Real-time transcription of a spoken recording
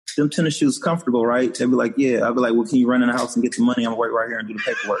them tennis shoes comfortable, right? They'd be like, yeah. I'd be like, well, can you run in the house and get the money? I'm wait right here and do the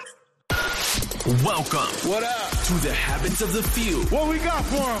paperwork. Welcome. What up? To the Habits of the Few. What we got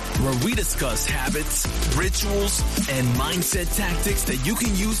for them? Where we discuss habits, rituals, and mindset tactics that you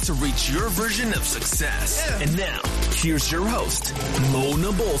can use to reach your version of success. Yeah. And now, here's your host, Mo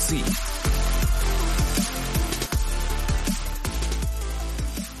Nabolsi.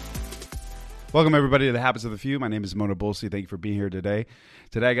 Welcome, everybody, to the Habits of the Few. My name is Mo Nabolsi. Thank you for being here today.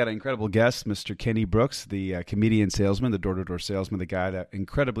 Today, I got an incredible guest, Mr. Kenny Brooks, the comedian salesman, the door-to-door salesman, the guy that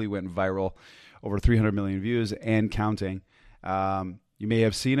incredibly went viral, over 300 million views and counting. You may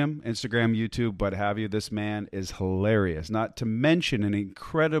have seen him, Instagram, YouTube, what have you. This man is hilarious. Not to mention an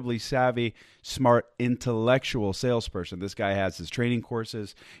incredibly savvy, smart, intellectual salesperson. This guy has his training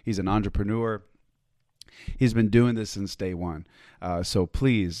courses. He's an entrepreneur. He's been doing this since day one. So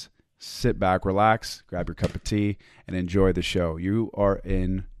please sit back, relax, grab your cup of tea, and enjoy the show. You are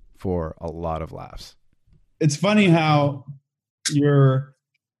in for a lot of laughs. It's funny how you're,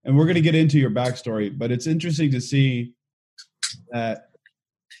 and we're going to get into your backstory, but it's interesting to see that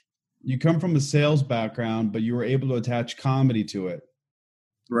you come from a sales background, but you were able to attach comedy to it.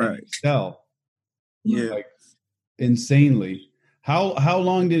 Right. Sell. Yeah. Like insanely. How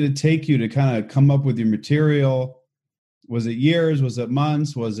long did it take you to kind of come up with your material? Was it years? Was it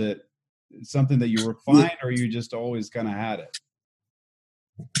months? Was it something that you refined, or you just always kind of had it?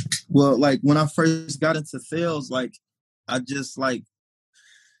 Well, like when I first got into sales, like I just like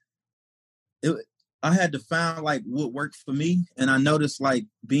it. I had to find like what worked for me, and I noticed like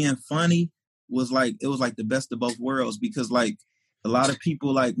being funny was like it was like the best of both worlds, because like a lot of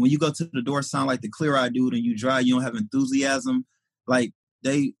people, like when you go to the door, sound like the clear-eyed dude, and you dry, you don't have enthusiasm. Like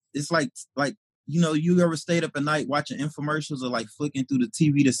it's like. You know, you ever stayed up at night watching infomercials or like flicking through the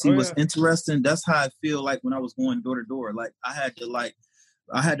TV to see what's interesting? That's how I feel like when I was going door to door. Like I had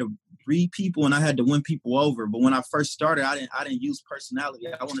to read people and I had to win people over. But when I first started, I didn't use personality.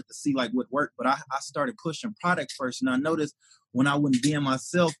 I wanted to see like what worked. But I started pushing product first, and I noticed when I wouldn't be in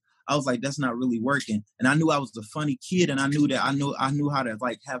myself, I was like, that's not really working. And I knew I was the funny kid, and I knew that I knew how to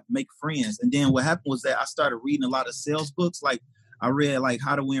like make friends. And then what happened was that I started reading a lot of sales books. Like I read like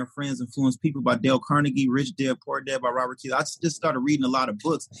How to Win Friends, Influence People by Dale Carnegie, Rich Dad, Poor Dad by Robert Kiyosaki. I just started reading a lot of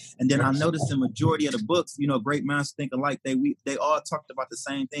books. And then I noticed the majority of the books, you know, great minds think alike. They all talked about the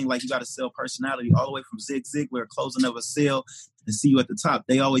same thing. Like you got to sell personality, all the way from Zig Ziglar, closing of a sale and see you at the top.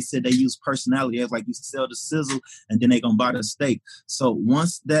 They always said they use personality as like you sell the sizzle and then they going to buy the steak. So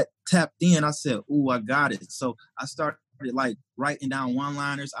once that tapped in, I said, ooh, I got it. So I started like writing down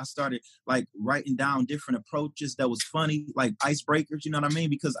one-liners. I started like writing down different approaches that was funny, like icebreakers, you know what I mean?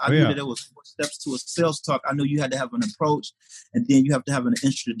 Because I knew that it was 4 steps to a sales talk. I knew you had to have an approach, and then you have to have an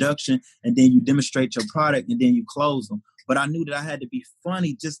introduction, and then you demonstrate your product, and then you close them. But I knew that I had to be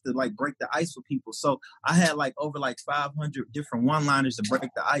funny just to like break the ice with people. So I had like over like 500 different one-liners to break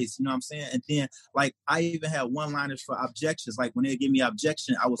the ice, you know what I'm saying? And then like I even had one-liners for objections. Like when they give me an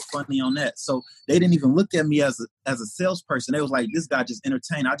objection, I was funny on that. So they didn't even look at me as a salesperson. They was like, this guy just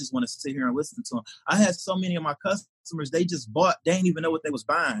entertained. I just want to sit here and listen to him. I had so many of my customers, they just bought. They didn't even know what they was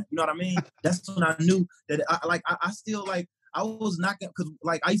buying. You know what I mean? That's when I knew that I still like, I was not gonna, because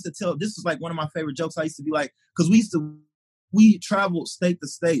like I used to tell, this is like one of my favorite jokes. I used to be like, because we traveled state to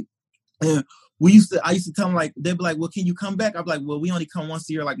state, and I used to tell them, like, they'd be like, well, can you come back? I'd be like, well, we only come once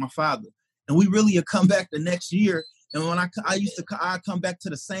a year, like my father. And we really would come back the next year. And when I come back to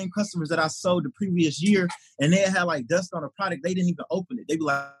the same customers that I sold the previous year, and they had like dust on the product, they didn't even open it. They'd be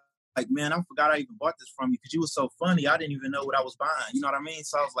like, man, I forgot I even bought this from you because you were so funny. I didn't even know what I was buying. You know what I mean?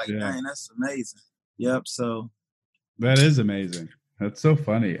 So I was like, dang, that's amazing. Yep. So that is amazing. That's so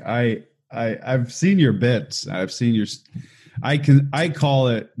funny. I've seen your bits. I've seen your, I call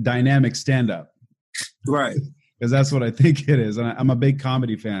it dynamic stand-up. Right. Because that's what I think it is. And I'm a big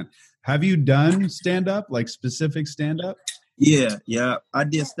comedy fan. Have you done stand-up, like specific stand-up? Yeah. I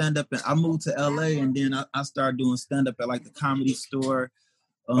did stand-up, and I moved to LA, and then I started doing stand-up at like the Comedy Store.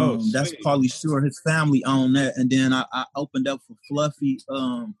 That's Pauly Shore. His family owned that. And then I opened up for Fluffy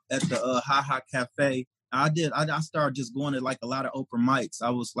at the Ha Ha Cafe. I started just going to like a lot of open mics. I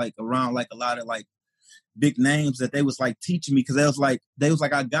was like around like a lot of like big names that they was like teaching me, because they was like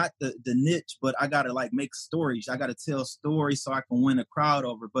I got the niche, but I gotta like make stories. I gotta tell stories so I can win a crowd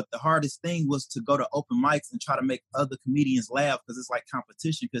over. But the hardest thing was to go to open mics and try to make other comedians laugh, because it's like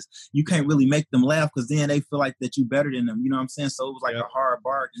competition, because you can't really make them laugh because then they feel like that you better than them. You know what I'm saying? So it was like a hard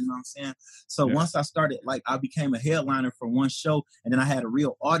bargain. You know what I'm saying? So once I started, like I became a headliner for one show, and then I had a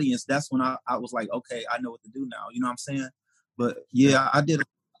real audience. That's when I was like, okay, I know what to do now. You know what I'm saying? But yeah, I did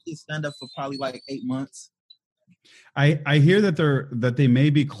stand up for probably like 8 months. I hear that they may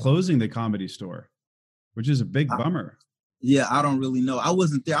be closing the Comedy Store, which is a big bummer. Yeah, I don't really know. I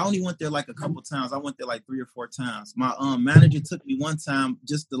wasn't there. I only went there like a couple times. I went there like 3 or 4 times. My manager took me one time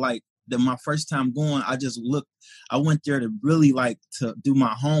just to like my first time going. I went there to really like to do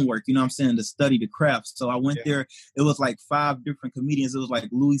my homework, you know what I'm saying, to study the craft. So I went there. It was like 5 different comedians. It was like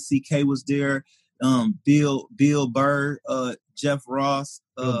Louis C.K. was there, Bill Burr, Jeff Ross,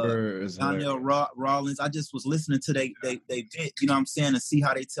 Donnell Rawlins. I just was listening to they bit, you know what I'm saying, to see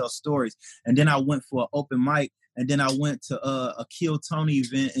how they tell stories. And then I went for an open mic. And then I went to a Kill Tony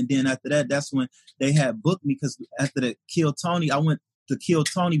event. And then after that, that's when they had booked me, because after the Kill Tony, I went to Kill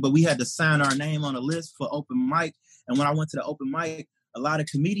Tony, but we had to sign our name on a list for open mic. And when I went to the open mic, a lot of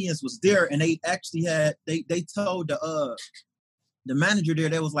comedians was there, and they actually had, they told the manager there,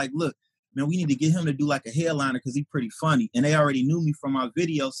 they was like, look, man, we need to get him to do like a headliner because he's pretty funny. And they already knew me from my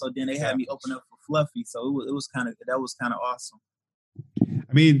video. So then they had me open up for Fluffy. So that was kind of awesome.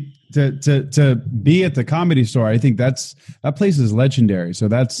 I mean, to be at the Comedy Store, I think that place is legendary. So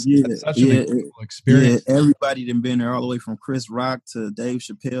that's such an incredible experience. Yeah, everybody done been there, all the way from Chris Rock to Dave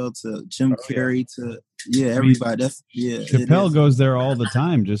Chappelle to Jim Carrey to everybody. Chappelle goes there all the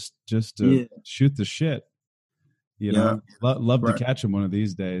time just to shoot the shit. You know, love to catch him one of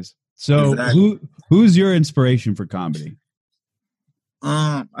these days. So who's your inspiration for comedy?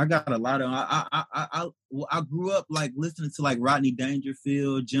 I got a lot of. I grew up like listening to like Rodney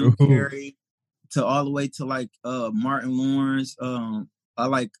Dangerfield, Jim Carrey, to all the way to like Martin Lawrence. I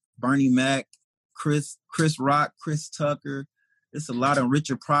like Bernie Mac, Chris Rock, Chris Tucker. It's a lot of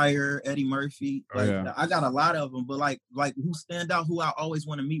Richard Pryor, Eddie Murphy. I got a lot of them, but like who stand out, who I always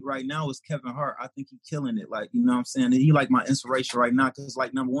want to meet right now is Kevin Hart. I think he's killing it. Like, you know what I'm saying? He like my inspiration right now because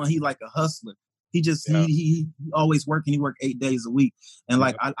like number one, he like a hustler. He just he always working. He worked 8 days a week, and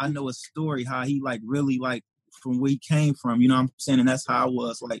like I know a story how he like really like from where he came from. You know what I'm saying? And that's how I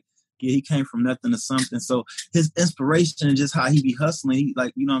was like. Yeah, he came from nothing to something. So his inspiration and just how he be hustling, he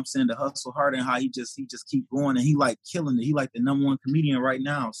like, you know what I'm saying, to hustle hard, and how he just keep going, and he like killing it. He like the number one comedian right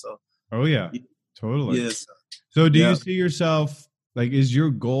now. So totally. Yes. So do you see yourself like, is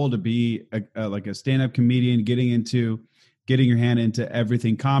your goal to be like a stand-up comedian, getting your hand into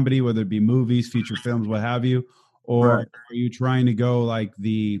everything comedy, whether it be movies, feature films, what have you, or are you trying to go like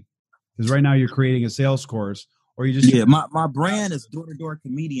because right now you're creating a sales course? Or you just my brand is door-to-door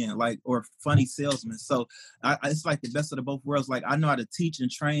comedian, like, or funny salesman. So it's like the best of the both worlds. Like, I know how to teach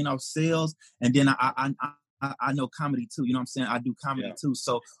and train off sales, and then I know comedy too. You know what I'm saying? I do comedy too.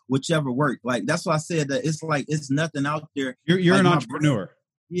 So whichever work. Like, that's why I said that it's like it's nothing out there. You're like an entrepreneur.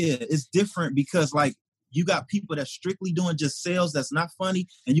 It's different because like you got people that's strictly doing just sales that's not funny,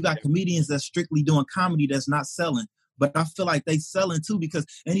 and you got comedians that's strictly doing comedy that's not selling. But I feel like they selling too, because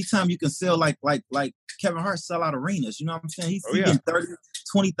anytime you can sell like Kevin Hart sell out arenas, you know what I'm saying? He's getting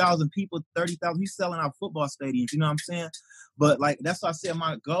 20,000 people, 30,000. He's selling out football stadiums, you know what I'm saying? But like that's why I said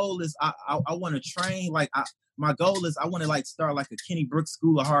my goal is I want to train my goal is I want to like start like a Kenny Brooks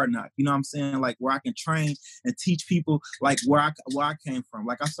School of Hard Knock, you know what I'm saying? Like where I can train and teach people like where I came from.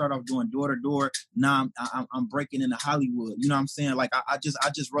 Like I started off doing door to door. Now I'm breaking into Hollywood, you know what I'm saying? Like I just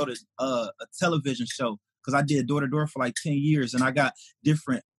wrote a television show, because I did door-to-door for like 10 years, and I got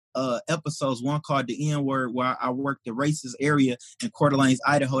different episodes. One called The N-Word, where I worked the racist area in Coeur d'Alene,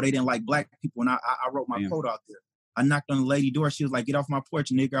 Idaho. They didn't like black people, and I wrote my quote out there. I knocked on the lady door. She was like, "Get off my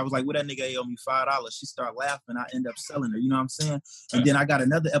porch, nigga." I was like, "Well, that nigga owe me $5." She started laughing. I ended up selling her. You know what I'm saying? And then I got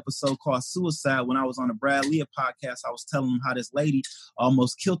another episode called Suicide. When I was on the Brad Leah podcast, I was telling them how this lady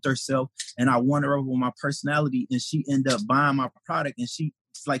almost killed herself, and I won her over with my personality, and she ended up buying my product, and she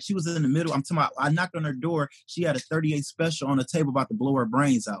was in the middle. I'm talking about, I knocked on her door. She had a 38 special on the table about to blow her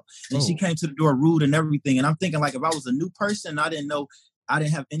brains out. And she came to the door rude and everything. And I'm thinking, like, if I was a new person, I didn't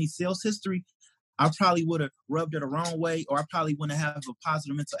have any sales history, I probably would have rubbed her the wrong way, or I probably wouldn't have a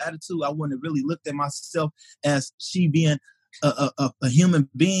positive mental attitude. I wouldn't have really looked at myself as she being a human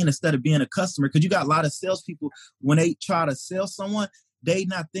being instead of being a customer. Because you got a lot of salespeople, when they try to sell someone, they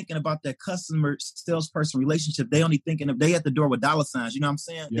not thinking about that customer salesperson relationship. They only thinking of they at the door with dollar signs. You know what I'm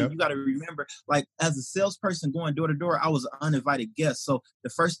saying? Yep. You got to remember, like, as a salesperson going door to door, I was an uninvited guest. So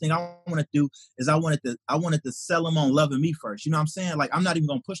the first thing I want to do is I wanted to sell them on loving me first. You know what I'm saying? Like, I'm not even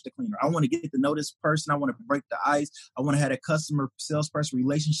going to push the cleaner. I want to get to know this person. I want to break the ice. I want to have a customer salesperson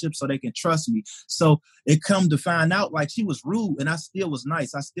relationship so they can trust me. So it come to find out, like, she was rude and I still was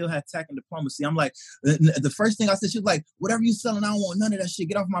nice. I still had tact and diplomacy. I'm like, the first thing I said, she was like, "Whatever you selling, I don't want none none of that shit.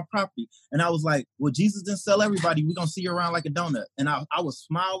 Get off my property. And I was like, well, Jesus didn't sell everybody. We're going to see you around like a donut. And I was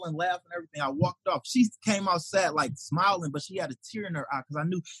smiling, laughing, everything. I walked off. She came out sad, like smiling, but she had a tear in her eye because I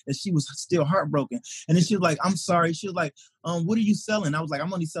knew that she was still heartbroken. And then she was like, I'm sorry. She was like, what are you selling? I was like,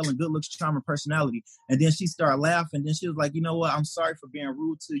 I'm only selling good looks, charm, and personality. And then she started laughing. Then she was like, you know what? I'm sorry for being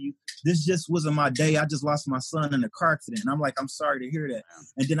rude to you. This just wasn't my day. I just lost my son in a car accident. And I'm like, I'm sorry to hear that.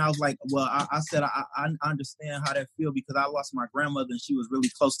 And then I was like, well, I said, I understand how that feels because I lost my grandmother and she was really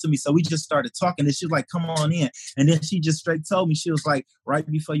close to me. So we just started talking and she was like, come on in. And then she just straight told me, she was like, right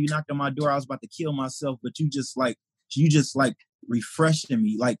before you knocked on my door, I was about to kill myself, but you just refreshing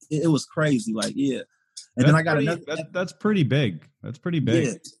me. Like it was crazy. Like, yeah. And then I got another. That's pretty big. That's pretty big.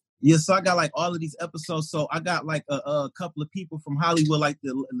 Yeah. Yeah, so I got like all of these episodes. So I got like a couple of people from Hollywood, like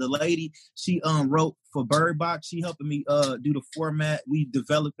the lady, she wrote for Bird Box. She helping me do the format. We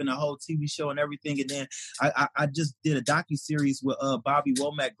developing a whole TV show and everything. And then I just did a docuseries with Bobby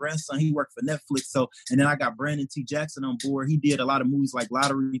Womack grandson. He worked for Netflix. So and then I got Brandon T. Jackson on board. He did a lot of movies like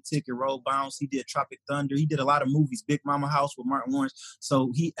Lottery Ticket, Roll Bounce. He did Tropic Thunder. He did a lot of movies, Big Mama House with Martin Lawrence.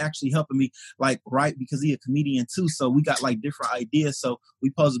 So he actually helping me like write because he a comedian too. So we got like different ideas. So we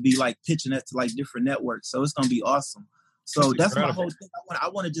supposed to be like pitching that to like different networks. So it's gonna be awesome. So that's my whole thing. I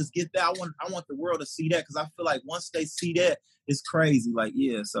want to just get that. I want the world to see that because I feel like once they see that, it's crazy. Like,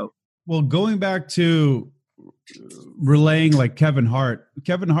 yeah. So well, going back to relaying like Kevin Hart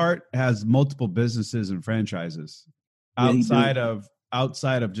has multiple businesses and franchises outside of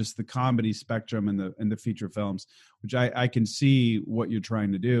just the comedy spectrum and the feature films, which I can see what you're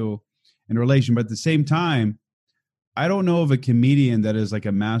trying to do in relation. But at the same time, I don't know of a comedian that is like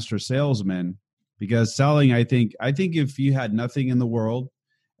a master salesman, because selling, I think if you had nothing in the world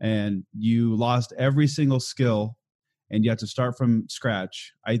and you lost every single skill and you had to start from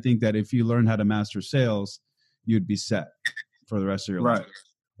scratch, I think that if you learn how to master sales, you'd be set for the rest of your life.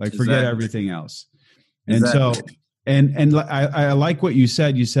 Like forget everything else. And so, and I like what you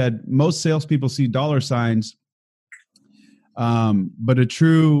said. You said most salespeople see dollar signs, but a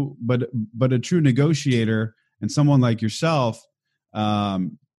true negotiator and someone like yourself,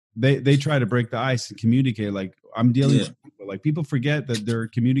 they try to break the ice and communicate. Like I'm dealing with people. Like people forget that they're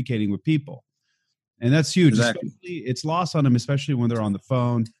communicating with people, and that's huge. Exactly. It's lost on them, especially when they're on the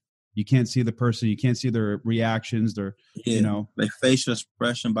phone. You can't see the person. You can't see their reactions. Their their facial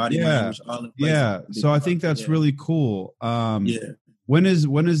expression, body language, all of that. So I think that's really cool. When is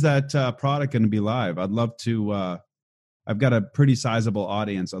that product going to be live? I'd love to. I've got a pretty sizable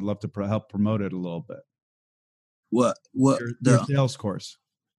audience. I'd love to help promote it a little bit. What your sales course?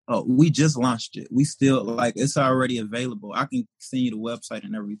 Oh, we just launched it. We still it's already available. I can send you the website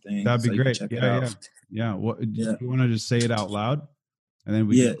and everything. That'd be great. Yeah. What do you want to just say it out loud? And then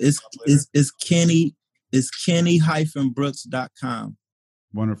it's Kenny-Brooks.com.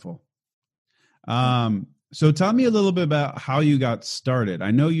 Wonderful. So tell me a little bit about how you got started.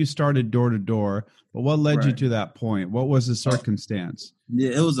 I know you started door to door, but what led you to that point? What was the circumstance?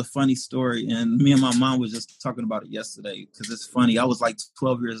 Yeah, it was a funny story. And me and my mom was just talking about it yesterday because it's funny. I was like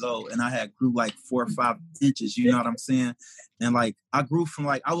 12 years old and I grew like 4 or 5 inches. You know what I'm saying? And like I grew from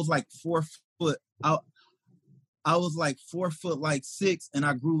I was like 4 foot out. I was like 4'6", and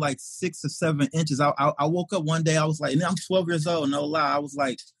I grew like 6 or 7 inches. I woke up one day, I was like, and I'm 12 years old, no lie. I was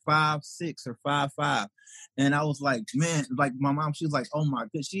like 5'6" or 5'5". And I was like, man, like my mom, she was like, oh my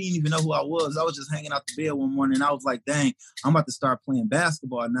God, she didn't even know who I was. I was just hanging out the bed one morning and I was like, dang, I'm about to start playing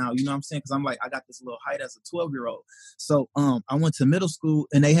basketball now. You know what I'm saying? Cause I'm like, I got this little height as a 12-year-old. So I went to middle school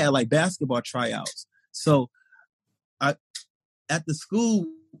and they had like basketball tryouts. So at the school,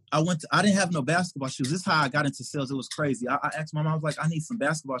 I didn't have no basketball shoes. This is how I got into sales. It was crazy. I asked my mom, I was like, I need some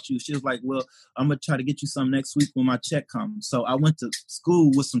basketball shoes. She was like, well, I'm going to try to get you some next week when my check comes. So I went to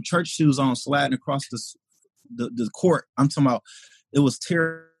school with some church shoes on, sliding across the court. I'm talking about, it was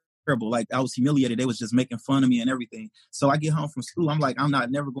terrible. Like I was humiliated. They was just making fun of me and everything. So I get home from school. I'm like, I'm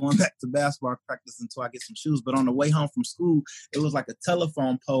not never going back to basketball practice until I get some shoes. But on the way home from school, it was like a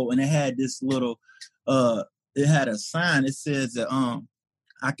telephone pole and it had this little, it had a sign. It says that,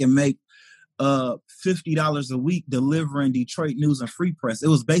 I can make $50 a week delivering Detroit News and Free Press. It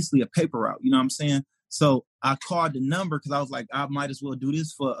was basically a paper route, you know what I'm saying? So I called the number because I was like, I might as well do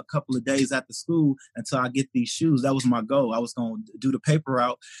this for a couple of days after school until I get these shoes. That was my goal. I was going to do the paper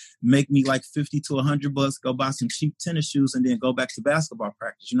route, make me like $50 to $100, go buy some cheap tennis shoes, and then go back to basketball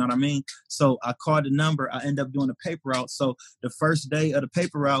practice. You know what I mean? So I called the number. I ended up doing the paper route. So the first day of the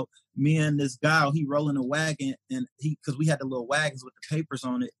paper route, me and this guy, he rolling a wagon, and because we had the little wagons with the papers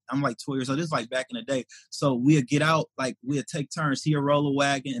on it. I'm like 12 years old. This is like back in the day. So we'd get out, like we'd take turns. He'd roll a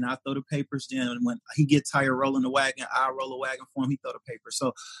wagon, and I throw the papers in. And when he get tired there rolling the wagon. I roll a wagon for him. He throw the paper.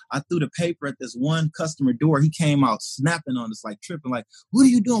 So I threw the paper at this one customer door. He came out snapping on us, like tripping, like, what are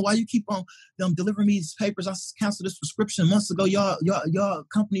you doing? Why you keep on delivering me these papers? I canceled this prescription months ago. Y'all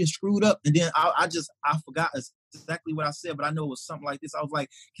company is screwed up. And then I forgot exactly what I said, but I know it was something like this. I was like,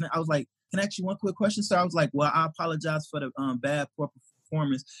 can I ask you one quick question, sir? I was like, well, I apologize for the poor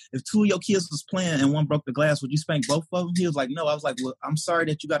performance. If two of your kids was playing and one broke the glass, would you spank both of them? He was like, no. I was like, well, I'm sorry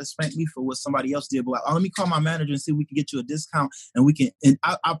that you got to spank me for what somebody else did, but let me call my manager and see if we can get you a discount. And we can, and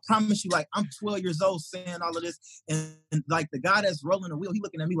I promise you, like, I'm 12 years old saying all of this, and like the guy that's rolling the wheel, he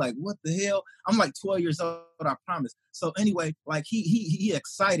looking at me like, what the hell? I'm like 12 years old, I promise. So anyway, like he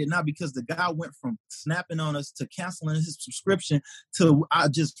excited now because the guy went from snapping on us to canceling his subscription to I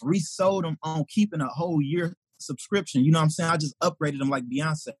just resold him on keeping a whole year subscription. You know what I'm saying? I just upgraded him like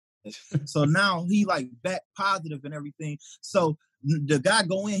Beyonce. So now he like back positive and everything. So the guy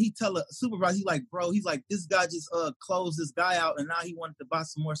go in, he tell a supervisor, he like, bro, he's like, this guy just closed this guy out and now he wanted to buy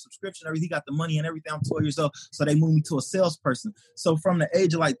some more subscription. Everything, he got the money and everything. I'm 12 years old. So they moved me to a salesperson. So from the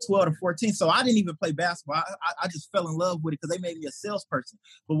age of like 12 to 14, so I didn't even play basketball. I just fell in love with it because they made me a salesperson.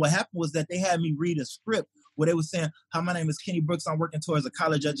 But what happened was that they had me read a script where they were saying, hi, my name is Kenny Brooks. I'm working towards a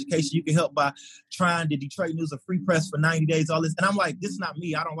college education. You can help by trying the Detroit News, a free press for 90 days, all this. And I'm like, this is not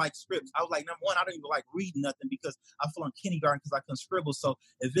me. I don't like scripts. I was like, number one, I don't even like reading nothing because I feel in kindergarten because I couldn't scribble. So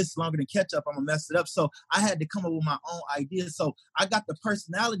if it's longer than ketchup, I'm going to mess it up. So I had to come up with my own ideas. So I got the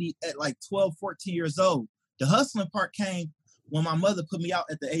personality at like 12, 14 years old. The hustling part came when my mother put me out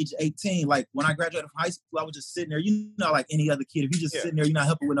at the age of 18. Like when I graduated from high school, I was just sitting there, you know, like any other kid. If you just sitting there, you're not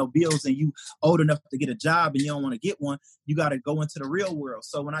helping with no bills and you old enough to get a job and you don't want to get one, you got to go into the real world.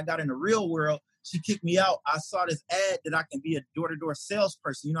 So when I got in the real world, she kicked me out. I saw this ad that I can be a door-to-door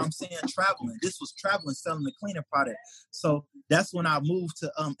salesperson. You know what I'm saying? Traveling. This was traveling, selling the cleaning product. So that's when I moved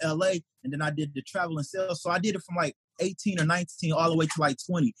to LA, and then I did the traveling sales. So I did it from like 18 or 19 all the way to like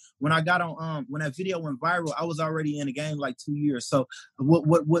 20. When I got on, when that video went viral, I was already in the game like 2 years. So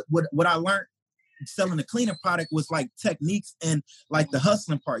what I learned selling the cleaning product was like techniques and like the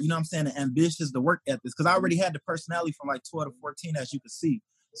hustling part. You know what I'm saying? The ambitious, the work ethics. Because I already had the personality from like 12 to 14, as you can see.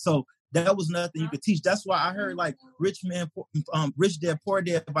 So that was nothing you could teach. That's why I heard like Rich Dad, Poor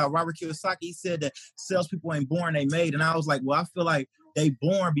Dad by Robert Kiyosaki. He said that salespeople ain't born, they made. And I was like, well, I feel like they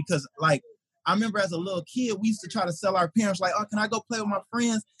born because like, I remember as a little kid, we used to try to sell our parents like, oh, can I go play with my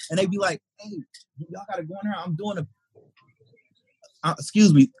friends? And they'd be like, hey, y'all got to go in here. I'm doing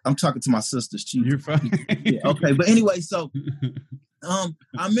excuse me. I'm talking to my sisters. Chief. You're fine. Yeah, okay. But anyway, so I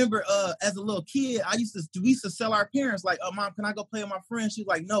remember as a little kid, we used to sell our parents like, oh, Mom, can I go play with my friends? She was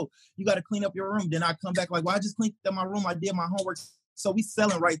like, no, you got to clean up your room. Then I come back like, well, I just cleaned up my room. I did my homework. So we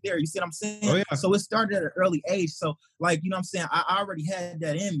selling right there. You see what I'm saying? Oh, yeah. So it started at an early age. So like, you know what I'm saying? I already had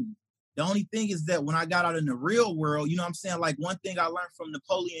that in me. The only thing is that when I got out in the real world, you know what I'm saying? Like one thing I learned from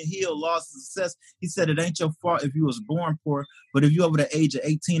Napoleon Hill, Laws of Success, he said it ain't your fault if you was born poor, but if you over the age of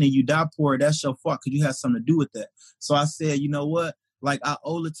 18 and you die poor, that's your fault because you had something to do with that. So I said, you know what? Like I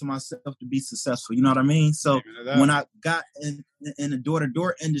owe it to myself to be successful. You know what I mean? So when I got in the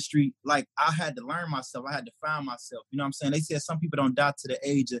door-to-door industry, like I had to learn myself. I had to find myself. You know what I'm saying? They said some people don't die to the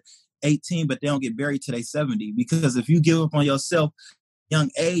age of 18, but they don't get buried till they 70. Because if you give up on yourself, young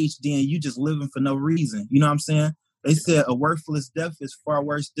age, then you just living for no reason. You know what I'm saying? They said a worthless death is far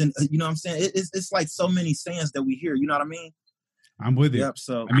worse than, you know what I'm saying? It's like so many sayings that we hear. You know what I mean? I'm with you. Yep,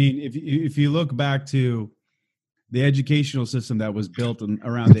 so I mean, if you look back to the educational system that was built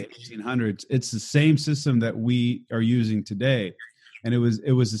around the 1800s, it's the same system that we are using today. And it was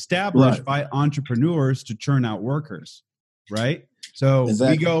established by entrepreneurs to churn out workers, right? So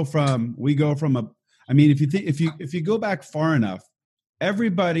exactly. we go from a, I mean, if you go back far enough,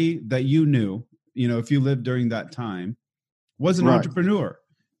 everybody that you knew, you know, if you lived during that time, was an entrepreneur.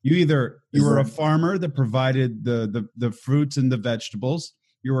 You were a farmer that provided the fruits and the vegetables.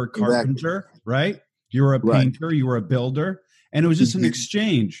 You were a carpenter, right? You were a painter. You were a builder, and it was just an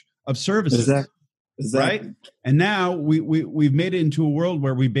exchange of services, right? And now we've made it into a world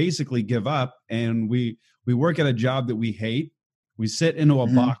where we basically give up and we work at a job that we hate. We sit into a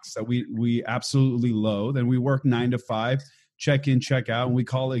box that we absolutely loathe, and we work 9 to 5. Check in, check out, and we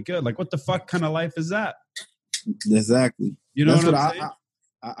call it good. Like, what the fuck kind of life is that? Exactly. You know what I'm saying?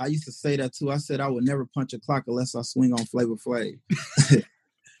 I used to say that too. I said I would never punch a clock unless I swing on Flavor Flav.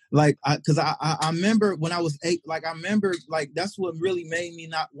 Like, because I remember when I was 8, like I remember like that's what really made me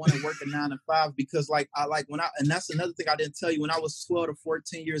not want to work a 9 to 5 because and that's another thing I didn't tell you when I was 12 to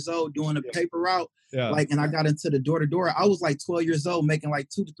 14 years old doing a paper route, like, and I got into the door to door. I was like 12 years old making like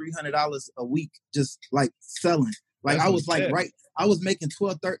 $200 to $300 a week, just like selling. Like that's I was like, I was making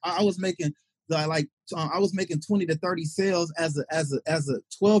 12, 13, I was making I was making 20 to 30 sales as a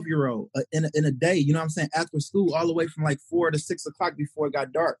 12-year-old in a day, you know what I'm saying, after school, all the way from like 4 to 6 o'clock before it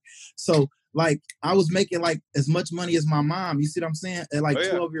got dark. So like I was making like as much money as my mom, you see what I'm saying, at like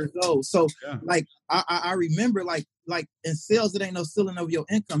 12 years old. So like I remember like in sales, it ain't no ceiling of your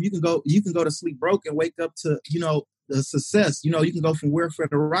income. You can go to sleep broke and wake up to, you know, the success. You know, you can go from Welfare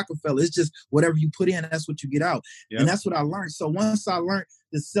to Rockefeller. It's just whatever you put in, that's what you get out. And that's what I learned. So once I learned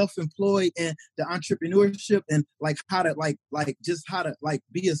the self-employed and the entrepreneurship and like how to like just how to like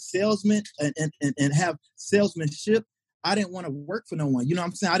be a salesman and have salesmanship, I didn't want to work for no one. You know what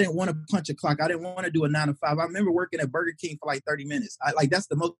I'm saying? I didn't want to punch a clock. I didn't want to do a 9 to 5. I remember working at Burger King for like 30 minutes. That's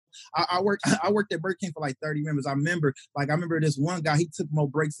the most I worked at Burger King for like 30 minutes. I remember this one guy, he took more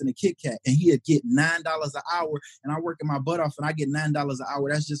breaks than a Kit Kat and he'd get $9 an hour and I working my butt off and I get $9 an hour.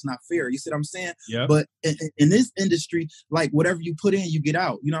 That's just not fair. You see what I'm saying? Yeah. But in this industry, like whatever you put in, you get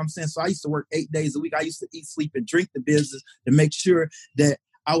out. You know what I'm saying? So I used to work 8 days a week. I used to eat, sleep, and drink the business to make sure that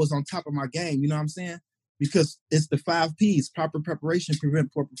I was on top of my game. You know what I'm saying? Because it's the 5 P's: proper preparation,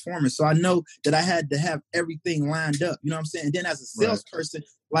 prevent poor performance. So I know that I had to have everything lined up. You know what I'm saying? And then as a salesperson,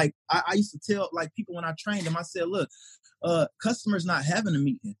 like I used to tell like people when I trained them, I said, look, customers not having a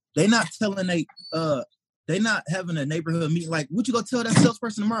meeting. They not telling they not having a neighborhood meeting. Like, what you go tell that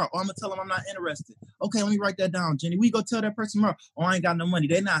salesperson tomorrow? Oh, I'm gonna tell them I'm not interested. Okay, let me write that down, Jenny. We go tell that person tomorrow. Oh, I ain't got no money.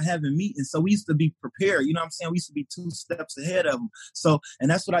 They not having meetings. So we used to be prepared. You know what I'm saying? We used to be 2 steps ahead of them. So, and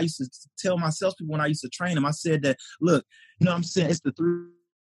that's what I used to tell my salespeople when I used to train them. I said that, look, you know what I'm saying? It's the 3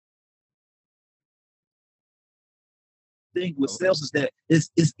 thing with sales is that it's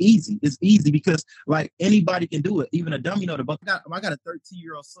easy. It's easy because like anybody can do it, even a dummy know the buck. I got a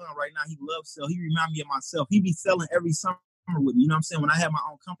 13-year-old son right now. He loves sell. He reminds me of myself. He be selling every summer with me. You know what I'm saying? When I have my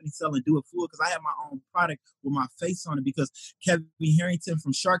own company selling Do It Fluid, because I have my own product with my face on it, because Kevin Harrington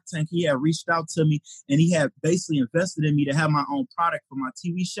from Shark Tank, he had reached out to me and he had basically invested in me to have my own product for my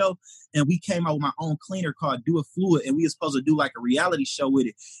TV show. And we came out with my own cleaner called Do It Fluid, and we were supposed to do like a reality show with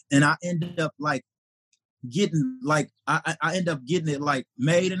it. And I ended up like getting like I ended up getting it like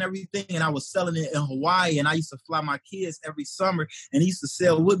made and everything, and I was selling it in Hawaii, and I used to fly my kids every summer and he used to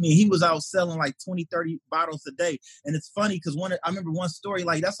sell with me. He was out selling like 20-30 bottles a day. And it's funny because I remember one story,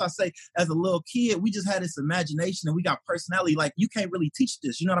 like that's why I say as a little kid we just had this imagination and we got personality. Like you can't really teach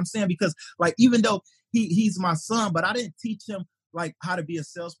this, you know what I'm saying? Because like even though he's my son, but I didn't teach him like how to be a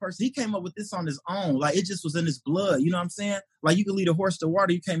salesperson. He came up with this on his own. Like it just was in his blood. You know what I'm saying? Like you can lead a horse to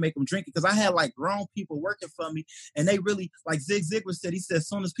water, you can't make them drink it. Because I had like grown people working for me, and they really, like Zig Ziglar said, he said, as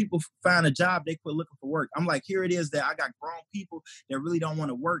soon as people find a job, they quit looking for work. I'm like, here it is that I got grown people that really don't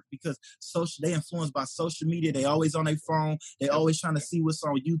want to work because they influenced by social media. They always on their phone. They always trying to see what's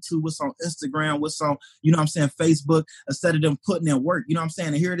on YouTube, what's on Instagram, what's on, you know what I'm saying, Facebook, instead of them putting in work. You know what I'm saying?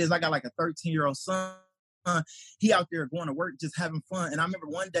 And here it is, I got like a 13-year-old son. He out there going to work, just having fun. And I remember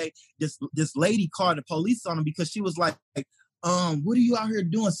one day, this lady called the police on him because she was like, what are you out here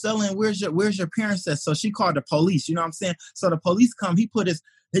doing selling? Where's your parents at? So she called the police, you know what I'm saying? So the police come, he put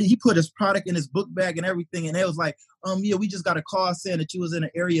his product in his book bag and everything. And they was like, yeah, we just got a call saying that you was in an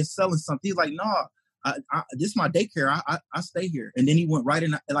area selling something. He's like, no, this is my daycare. I stay here. And then he went right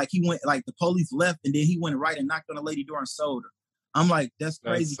in, like the police left, and then he went right and knocked on the lady door and sold her. I'm like, that's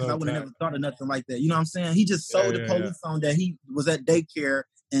crazy, because I would have never thought of nothing like that. You know what I'm saying? He just sold the police on that he was at daycare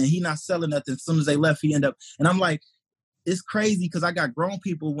and he not selling nothing. As soon as they left, he ended up. And I'm like, it's crazy because I got grown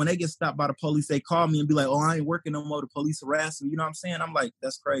people, when they get stopped by the police, they call me and be like, oh, I ain't working no more. The police harass me. You know what I'm saying? I'm like,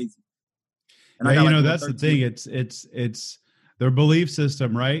 that's crazy. And that's the thing. It's their belief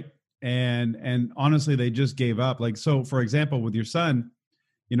system, right? And honestly, they just gave up. Like, so for example, with your son,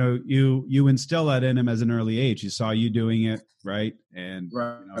 you know, you instill that in him as an early age. He saw you doing it, right? And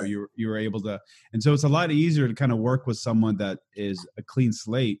you were able to. And so it's a lot easier to kind of work with someone that is a clean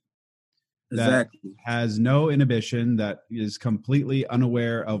slate, that has no inhibition, that is completely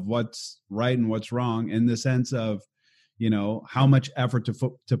unaware of what's right and what's wrong, in the sense of, you know, how much effort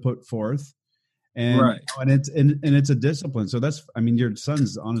to put forth, and it's a discipline. So that's, I mean, your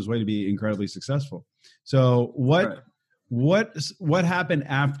son's on his way to be incredibly successful. So what happened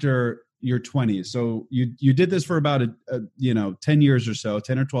after your 20s? So you did this for about 10 years or so,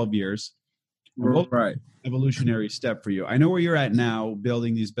 10 or 12 years. Right. Evolutionary step for you. I know where you're at now,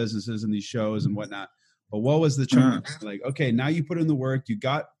 building these businesses and these shows and whatnot. But what was the challenge? Like, okay, now you put in the work. You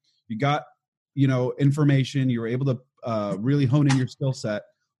got information. You were able to really hone in your skill set.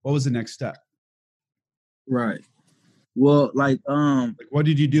 What was the next step? Right. Well, like, what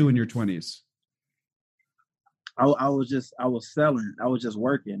did you do in your 20s? I was selling. I was just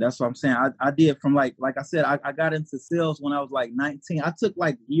working. That's what I'm saying. I did from like I said, I got into sales when I was like 19. I took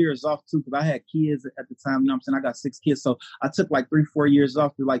like years off too because I had kids at the time. You know what I'm saying? I got 6 kids. So I took like 3-4 years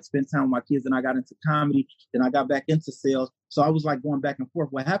off to like spend time with my kids. And I got into comedy. Then I got back into sales. So I was like going back and forth.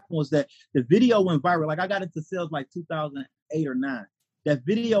 What happened was that the video went viral. Like I got into sales like 2008 or 9. That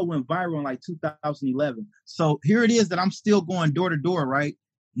video went viral in like 2011. So here it is that I'm still going door to door, right?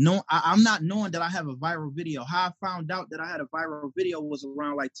 No, I'm not knowing that I have a viral video. How I found out that I had a viral video was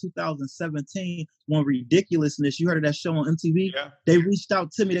around like 2017 when Ridiculousness, you heard of that show on MTV? Yeah. They reached out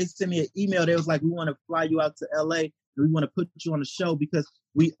to me. They sent me an email. They was like, we want to fly you out to LA and we want to put you on the show because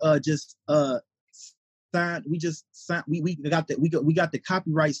we just signed. We got the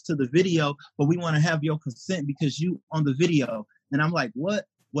copyrights to the video, but we want to have your consent because you on the video. And I'm like, what?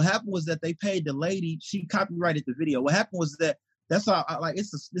 What happened was that they paid the lady. She copyrighted the video. What happened was that that's how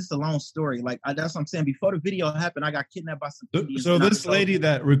it's a long story. Like that's what I'm saying. Before the video happened, I got kidnapped by some Indians. So this lady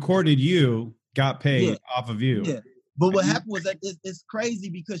that recorded you got paid off of you. Yeah. But what happened was that it's crazy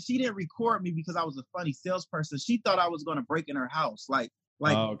because she didn't record me because I was a funny salesperson. She thought I was going to break in her house. Like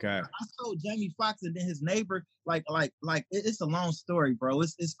okay. I told Jamie Foxx and then his neighbor, it's a long story, bro.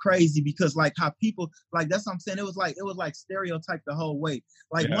 It's crazy because like how people like that's what I'm saying. It was like stereotyped the whole way.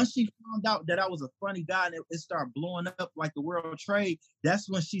 Like once she found out that I was a funny guy and it started blowing up like the world trade, that's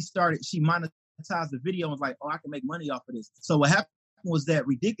when she monetized the video and was like, oh, I can make money off of this. So what happened was that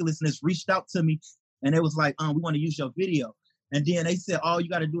Ridiculousness reached out to me and it was like, we want to use your video. And then they said, all you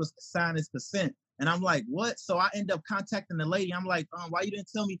got to do is sign this consent. And I'm like, what? So I end up contacting the lady. I'm like, why you didn't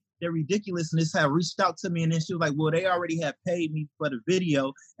tell me that Ridiculousness had reached out to me? And then she was like, well, they already had paid me for the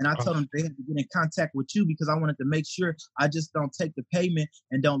video. And I told them they had to get in contact with you because I wanted to make sure I just don't take the payment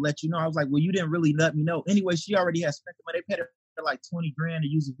and don't let you know. I was like, well, you didn't really let me know. Anyway, she already had spent the money. They paid her like $20,000 to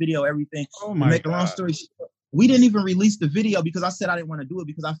use the video, everything. Oh my God. A long story short, we didn't even release the video because I said I didn't want to do it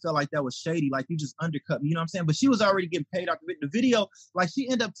because I felt like that was shady. Like you just undercut me, you know what I'm saying? But she was already getting paid off the video. Like she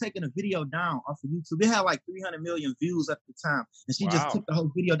ended up taking the video down off of YouTube. It had like 300 million views at the time. And she just took the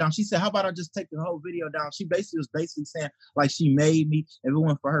whole video down. She said, how about I just take the whole video down? She was basically saying like she made me,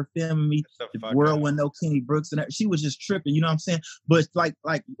 everyone for her filming me, the world with no Kenny Brooks. And she was just tripping, you know what I'm saying? But like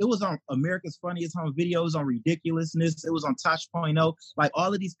it was on America's Funniest Home Videos, on Ridiculousness. It was on Tosh.0. Like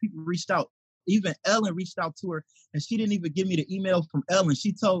all of these people reached out. Even Ellen reached out to her and she didn't even give me the email from Ellen.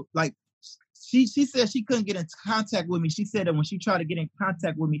 She told she said she couldn't get in contact with me. She said that when she tried to get in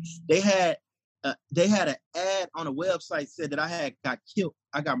contact with me, they had an ad on a website said that I had got killed.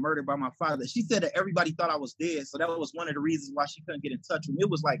 I got murdered by my father. She said that everybody thought I was dead. So that was one of the reasons why she couldn't get in touch with me.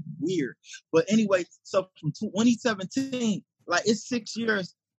 It was like weird. But anyway, so from 2017, like it's 6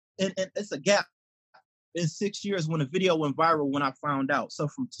 years and it's a gap. In 6 years when the video went viral when I found out. So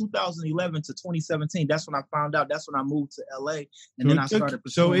from 2011 to 2017, that's when I found out. That's when I moved to LA. And then I started.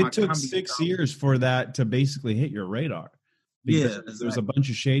 So it took 6 years for that to basically hit your radar. Because there's a bunch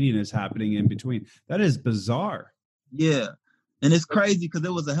of shadiness happening in between. That is bizarre. Yeah. And it's crazy because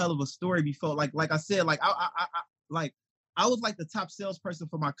it was a hell of a story before. Like I said, I was like the top salesperson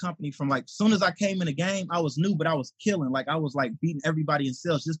for my company from like soon as I came in the game, I was new, but I was killing. Like I was like beating everybody in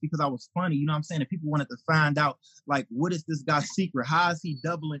sales just because I was funny. You know what I'm saying? And people wanted to find out like, what is this guy's secret? How is he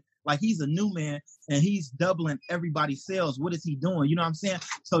doubling? Like he's a new man and he's doubling everybody's sales. What is he doing? You know what I'm saying?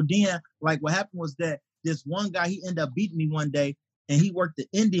 So then like what happened was that this one guy, he ended up beating me one day and he worked the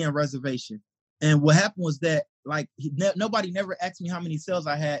Indian reservation. And what happened was that like nobody never asked me how many sales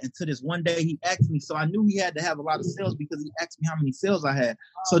I had until this one day he asked me. So I knew he had to have a lot of sales because he asked me how many sales I had.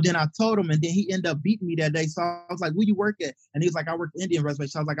 So then I told him and then he ended up beating me that day. So I was like, where you work at? And he was like, I work the Indian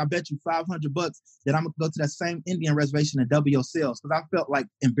reservation. I was like, I bet you $500 that I'm going to go to that same Indian reservation and double your sales. Because I felt like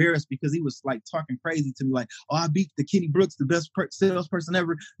embarrassed because he was like talking crazy to me like, oh, I beat the Kenny Brooks, the best salesperson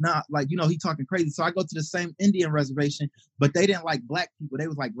ever. Nah, like, you know, he talking crazy. So I go to the same Indian reservation, but they didn't like black people. They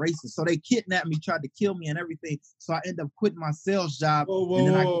was like racist. So they kidnapped me, tried to kill me and everything. So I ended up quitting my sales job.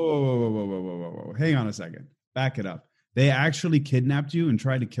 Whoa. Hang on a second. Back it up. They actually kidnapped you and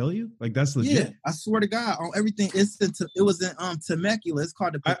tried to kill you? Like that's legit? Yeah, I swear to God, on everything. It was in Temecula. It's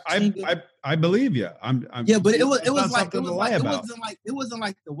called the I believe you. Yeah, but it wasn't like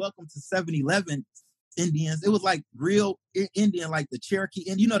the Welcome to 7-Eleven Indians. It was like real Indian, like the Cherokee,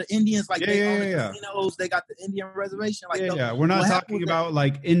 and you know the Indians, like the casinos. They got the Indian reservation. Like we're not talking about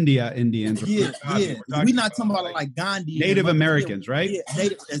like India Indians. We're not talking about like Gandhi, Native Americans, right? Yeah,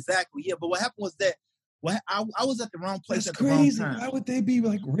 Native, exactly. Yeah, but what happened was that Well, I was at the wrong place That's at the crazy. wrong time. Why would they be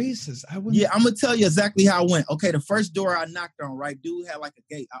like racist? I wouldn't. Yeah, I'm gonna tell you exactly how it went. Okay, the first door I knocked on, right? Dude had like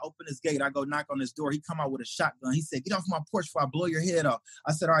a gate. I opened his gate. I go knock on his door. He come out with a shotgun. He said, "Get off my porch before I blow your head off."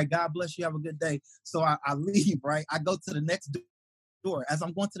 I said, "All right, God bless you. Have a good day." So I leave, right? I go to the next door. As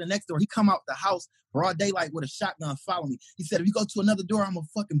I'm going to the next door, he come out the house, broad daylight, with a shotgun following me. He said, "If you go to another door, I'm gonna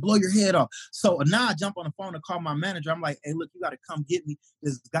fucking blow your head off." So now I jump on the phone to call my manager. I'm like, "Hey, look, you gotta come get me.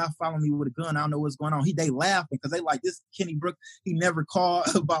 This guy following me with a gun. I don't know what's going on." They laughing because they like, this Kenny Brooks, he never called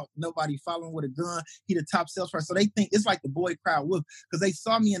about nobody following with a gun. He the top salesperson. So they think it's like the boy crowd wolf, because they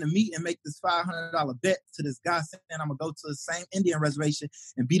saw me in a meeting make this $500 bet to this guy saying I'm gonna go to the same Indian reservation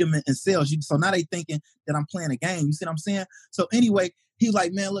and beat him in sales. So now they thinking that I'm playing a game. You see what I'm saying? So anyway, he was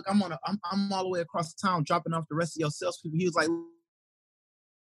like, "Man, look, I'm all the way across the town dropping off the rest of your salespeople." He was like,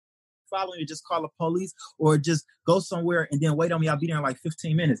 "Following you, just call the police or just go somewhere and then wait on me. I'll be there in like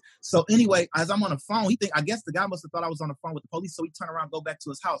 15 minutes. So anyway, as I'm on the phone, I guess the guy must have thought I was on the phone with the police. So he turned around, go back to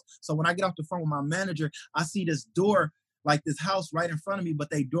his house. So when I get off the phone with my manager, I see this door, like this house right in front of me,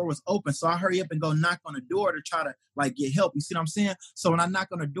 but their door was open. So I hurry up and go knock on the door to try to like get help. You see what I'm saying? So when I knock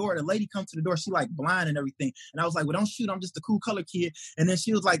on the door, the lady comes to the door, she like blind and everything. And I was like, "Well, don't shoot. I'm just a cool color kid." And then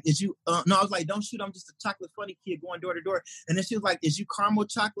she was like, "Is you, no," I was like, "Don't shoot. I'm just a chocolate funny kid going door to door." And then she was like, "Is you caramel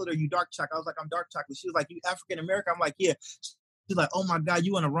chocolate or you dark chocolate?" I was like, "I'm dark chocolate." She was like, "You African American?" I'm like, "Yeah." She's like, "Oh my God,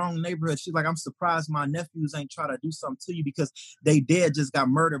 you in the wrong neighborhood." She's like, "I'm surprised my nephews ain't try to do something to you because they dad just got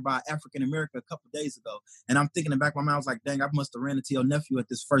murdered by African American a couple days ago." And I'm thinking in the back of my mind, I was like, "Dang, I must have ran into your nephew at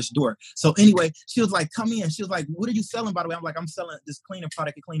this first door." So anyway, she was like, "Come in." She was like, "What are you selling, by the way?" I'm like, "I'm selling this cleaning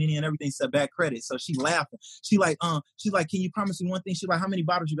product and cleaning and everything." Said bad credit. So she laughing. She's like, "Can you promise me one thing?" She's like, "How many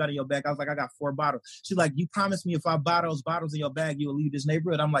bottles you got in your bag?" I was like, "I got 4 bottles." She's like, "You promise me if I buy those bottles in your bag, you'll leave this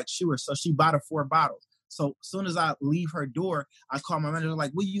neighborhood?" I'm like, "Sure." So she bought her 4 bottles. So as soon as I leave her door, I call my manager,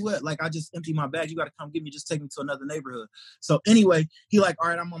 like, "Where you at? Like, I just emptied my bag. You got to come get me. Just take me to another neighborhood." So anyway, he like, "All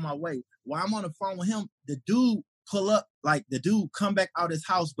right, I'm on my way." While I'm on the phone with him, the dude pull up, like the dude come back out his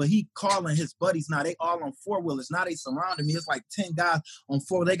house, but he calling his buddies now. They all on 4-wheelers. Now they surrounding me. It's like 10 guys on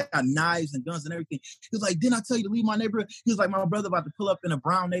 4. They got knives and guns and everything. He was like, "Didn't I tell you to leave my neighborhood?" He was like, "My brother about to pull up in a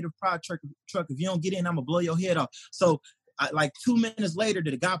brown Native Pride truck. If you don't get in, I'm going to blow your head off." So like 2 minutes later,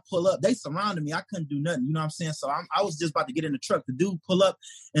 did the guy pull up? They surrounded me. I couldn't do nothing. You know what I'm saying? So I was just about to get in the truck. The dude pull up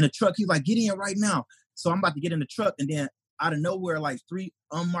in the truck. He's like, "Get in right now." So I'm about to get in the truck, and then out of nowhere, like 3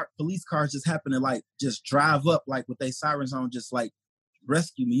 unmarked police cars just happen to like just drive up, like with their sirens on, just like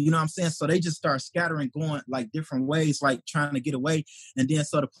rescue me. You know what I'm saying? So they just start scattering, going like different ways, like trying to get away. And then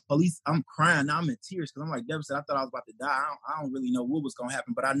so the police, I'm crying. Now I'm in tears because I'm like, devastated. I thought I was about to die. I don't really know what was going to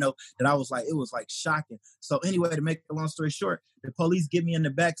happen, but I know that I was like, it was like shocking. So anyway, to make a long story short, the police get me in the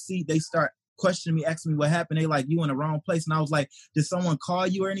back seat. They start questioning me, asking me what happened. They like, "You in the wrong place." And I was like, "Did someone call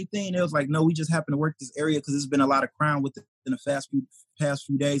you or anything?" And it was like, "No, we just happen to work this area because there's been a lot of crime within the past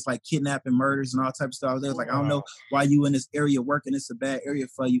few days, like kidnapping, murders, and all types of stuff." They was like, "I don't know why you in this area working. It's a bad area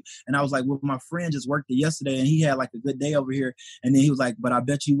for you." And I was like, "Well, my friend just worked it yesterday and he had like a good day over here." And then he was like, "But I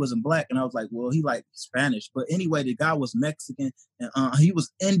bet you wasn't black." And I was like, "Well, he like Spanish." But anyway, the guy was Mexican and he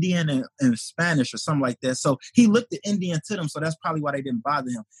was Indian and Spanish or something like that. So he looked at Indian to them. So that's probably why they didn't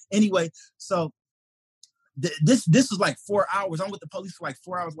bother him. Anyway, so this was like 4 hours. I'm with the police for like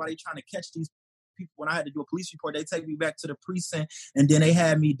 4 hours while they trying to catch these people. When I had to do a police report, they take me back to the precinct, and then they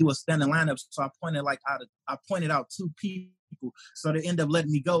had me do a standing lineup. So I pointed out 2 people. So they end up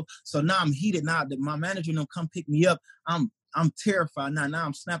letting me go. So now I'm heated. Now that my manager don't come pick me up, I'm terrified now. Now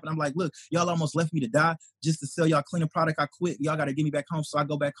I'm snapping. I'm like, "Look, y'all almost left me to die just to sell y'all cleaning product. I quit. Y'all got to get me back home." So I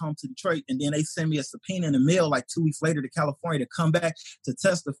go back home to Detroit, and then they send me a subpoena in the mail like 2 weeks later to California to come back to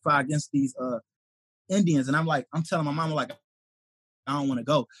testify against these Indians. And I'm telling my mama, like, "I don't want to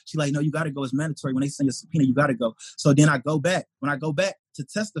go." She's like, "No, you got to go. It's mandatory. When they send you a subpoena, you got to go." So then I go back. When I go back to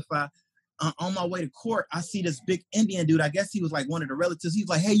testify, on my way to court, I see this big Indian dude. I guess he was like one of the relatives. He was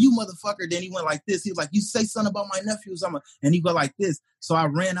like, "Hey, you motherfucker." Then he went like this. He was like, "You say something about my nephews." And he go like this. So I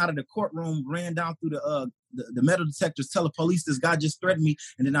ran out of the courtroom, ran down through the metal detectors, tell the police this guy just threatened me.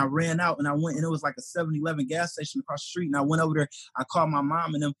 And then I ran out and I went, and it was like a 7-Eleven gas station across the street. And I went over there. I called my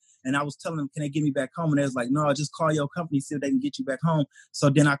mom and them, and I was telling them, "Can they get me back home?" And they was like, "No, just call your company, see if they can get you back home."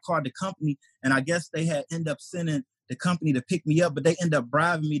 So then I called the company, and I guess they had end up sending the company to pick me up, but they end up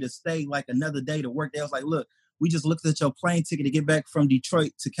bribing me to stay like another day to work. They was like, "Look, we just looked at your plane ticket to get back from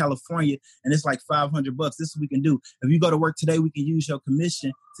Detroit to California, and it's like $500. This is what we can do. If you go to work today, we can use your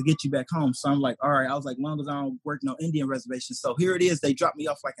commission to get you back home." So I'm like, all right. I was like, long as I don't work no Indian reservation. So here it is. They dropped me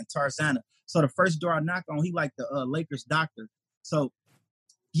off like in Tarzana. So the first door I knock on, he like the Lakers doctor. So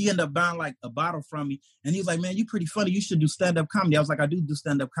he ended up buying like a bottle from me. And he was like, man, you pretty funny. You should do stand-up comedy. I was like, I do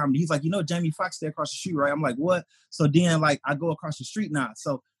stand-up comedy. He's like, you know, Jamie Foxx stay across the street, right? I'm like, what? So then like I go across the street now.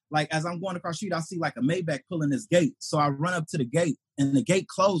 So like as I'm going across the street, I see like a Maybach pulling this gate. So I run up to the gate and the gate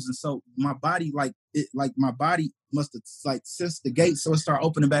closed. And so my body my body must have like sensed the gate. So it started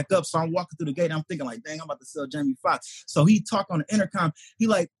opening back up. So I'm walking through the gate. I'm thinking like, dang, I'm about to sell Jamie Foxx. So he talked on the intercom. He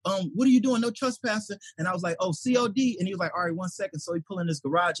like, what are you doing? No trespassing. And I was like, oh, COD. And he was like, all right, 1 second. So he pull in his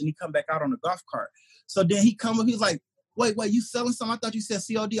garage and he come back out on the golf cart. So then he come up, he was like, wait, you selling something? I thought you said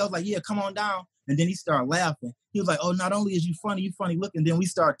COD. I was like, yeah, come on down. And then he started laughing. He was like, oh, not only is you funny looking. Then we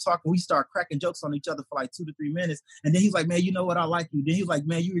started talking. We started cracking jokes on each other for like 2 to 3 minutes. And then he's like, man, you know what? I like you. Then he was like,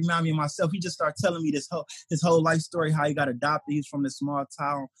 man, you remind me of myself. He just started telling me his whole life story, how he got adopted. He's from this small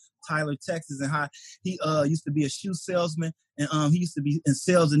town, Tyler, Texas, and how he used to be a shoe salesman. And he used to be in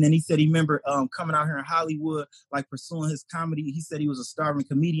sales. And then he said he remember coming out here in Hollywood, like pursuing his comedy. He said he was a starving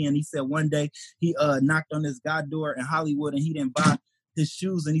comedian. He said one day he knocked on this guy door in Hollywood and he didn't buy his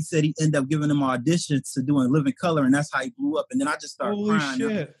shoes. And he said he ended up giving him auditions to doing Living Color. And that's how he blew up. And then I just started crying.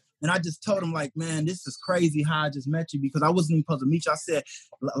 Shit. And I just told him, like, man, this is crazy how I just met you, because I wasn't even supposed to meet you. I said,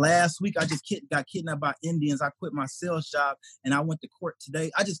 last week I just got kidnapped by Indians. I quit my sales job and I went to court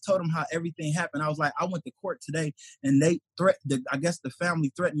today. I just told him how everything happened. I was like, I went to court today and they I guess the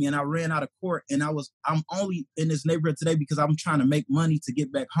family threatened me and I ran out of court. And I'm only in this neighborhood today because I'm trying to make money to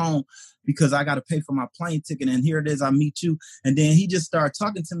get back home because I got to pay for my plane ticket. And here it is, I meet you. And then he just started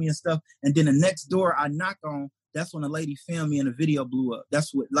talking to me and stuff. And then the next door I knock on, that's when the lady filmed me and the video blew up.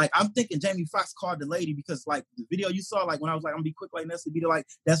 That's what, like, I'm thinking Jamie Foxx called the lady because, like, the video you saw, like, when I was like, I'm gonna be quick like that's the video, like,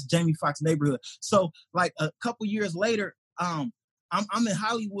 that's Jamie Foxx neighborhood. So, like, a couple years later, I'm in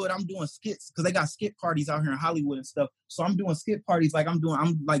Hollywood. I'm doing skits because they got skit parties out here in Hollywood and stuff. So I'm doing skit parties. Like, I'm doing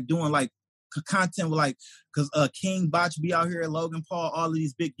content with, like, because King Botch be out here, Logan Paul, all of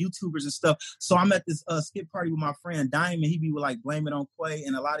these big YouTubers and stuff. So I'm at this skit party with my friend Diamond. He be with, like, Blame It on Quay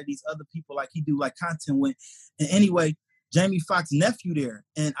and a lot of these other people, like, he do, like, content with. And anyway, Jamie Foxx's nephew there.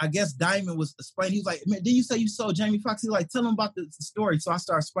 And I guess Diamond was explaining. He was like, man, didn't you say you sold Jamie Foxx? He was like, tell him about the story. So I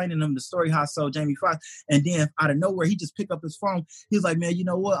started explaining him the story, how I sold Jamie Foxx. And then out of nowhere, he just picked up his phone. He was like, man, you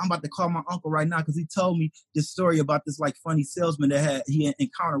know what? I'm about to call my uncle right now because he told me this story about this, like, funny salesman that he had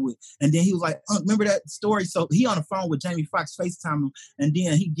encountered with. And then he was like, remember that story? So he on the phone with Jamie Foxx, FaceTime him. And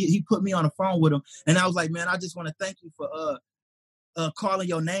then he put me on the phone with him. And I was like, man, I just want to thank you for calling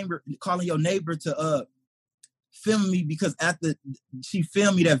your neighbor to filming me, because after she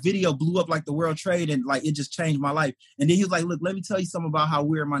filmed me, that video blew up like the World Trade, and, like, it just changed my life. And then he was like, look, let me tell you something about how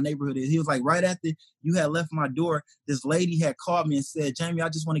weird my neighborhood is. He was like, right after you had left my door, this lady had called me and said, Jamie, I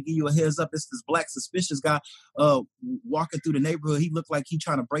just want to give you a heads up. It's this black suspicious guy walking through the neighborhood. He looked like he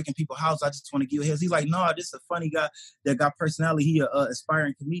trying to break in people's houses. I just want to give you a heads. He's like, no, this is a funny guy that got personality. He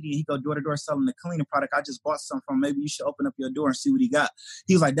aspiring comedian. He go door to door selling the cleaning product. I just bought some from him. Maybe you should open up your door and see what he got.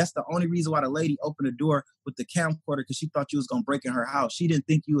 He was like, that's the only reason why the lady opened the door with the camcorder, because she thought you was gonna break in her house. She didn't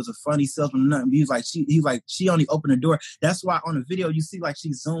think you was a funny salesman or nothing. He was like, she only opened the door. That's why on the video you see, like,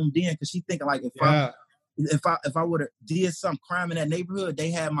 she zoomed in because she thinking, like, if I would have did some crime in that neighborhood,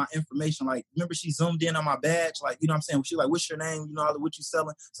 they had my information. Like, remember, she zoomed in on my badge, like, you know what I'm saying? She like, what's your name? You know, what you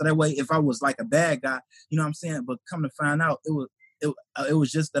selling? So that way, if I was like a bad guy, you know what I'm saying? But come to find out, it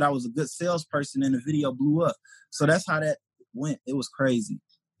was just that I was a good salesperson and the video blew up. So that's how that went. It was crazy.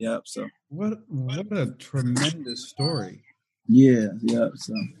 Yep. So what a tremendous story. Yeah. Yep.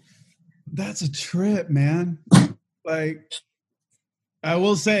 So that's a trip, man. Like, I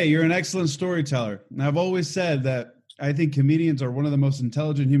will say you're an excellent storyteller. And I've always said that I think comedians are one of the most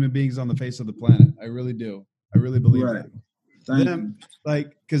intelligent human beings on the face of the planet. I really do. I really believe that. Thank you.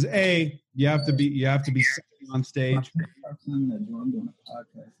 Like, because you have to be on stage.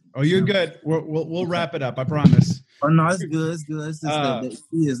 Oh, you're good. We'll wrap it up. I promise. Oh no, it's good. It's good. It's just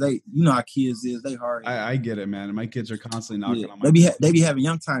you know how kids is. They hard. I get it, man. My kids are constantly knocking on my. They be having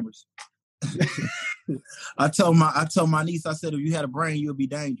young timers. I told my niece, I said, if you had a brain, you would be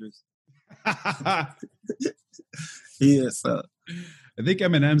dangerous. Yeah, so I think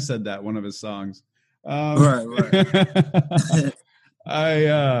Eminem said that one of his songs. Right.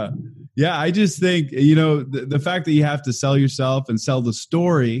 I just think, the fact that you have to sell yourself and sell the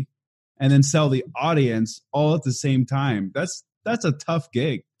story and then sell the audience all at the same time. That's a tough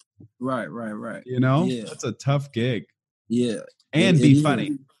gig. Right. Yeah. That's a tough gig. Yeah. And be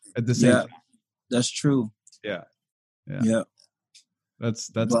funny at the same time. That's true. Yeah. That's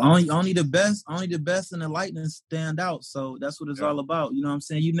but only the best and the lightning stand out. So that's what it's all about. You know what I'm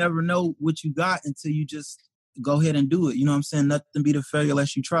saying? You never know what you got until you just go ahead and do it. You know what I'm saying? Nothing beat a failure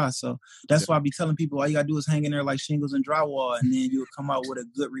unless you try. So that's why I be telling people all you gotta do is hang in there like shingles and drywall, and then you'll come out with a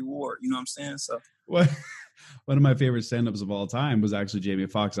good reward. You know what I'm saying? So One of my favorite stand-ups of all time was actually Jamie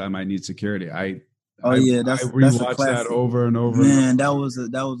Foxx. I Might Need Security. I rewatched that over and over. Man, that was a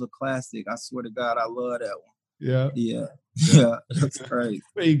classic. I swear to God, I love that one. Yeah. That's crazy.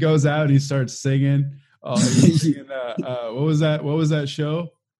 He goes out, he starts singing. Oh, he's singing, what was that show?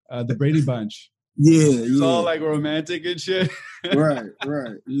 The Brady Bunch. It's all like romantic and shit. right.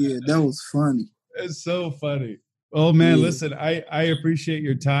 Yeah, that was funny. It's so funny. Oh man, listen, I appreciate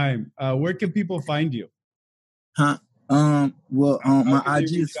your time. Where can people find you? My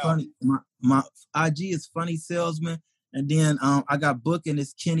IG is funny. My IG is Funny Salesman. And then I got booking.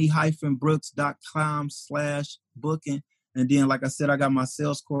 It's kenny-brooks.com/booking. And then, like I said, I got my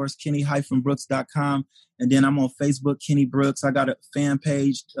sales course, kenny-brooks.com. And then I'm on Facebook, Kenny Brooks. I got a fan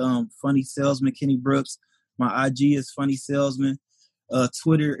page, Funny Salesman, Kenny Brooks. My IG is Funny Salesman.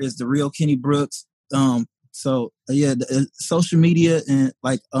 Twitter is The Real Kenny Brooks. Social media and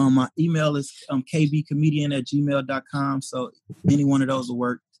my email is kbcomedian@gmail.com. So any one of those will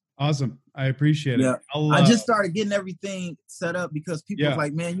work. Awesome. I appreciate it. I just started getting everything set up because people was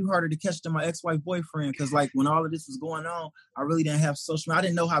like, man, you harder to catch than my ex-wife boyfriend. Because like when all of this was going on, I really didn't have social media. I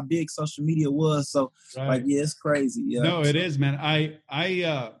didn't know how big social media was. So it's crazy. Yeah. No, it is, man.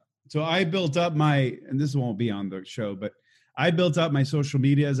 So I built up and this won't be on the show, but I built up my social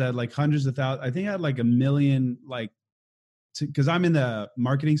medias at like hundreds of thousands. I think I had like 1 million, because I'm in the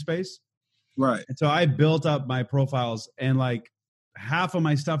marketing space. Right. And so I built up my profiles and like half of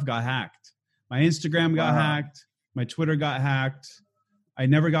my stuff got hacked. My Instagram got hacked. My Twitter got hacked. I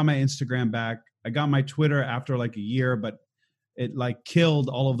never got my Instagram back. I got my Twitter after like a year, but it like killed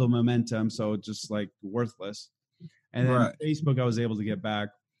all of the momentum. So it's just like worthless. And then Facebook, I was able to get back.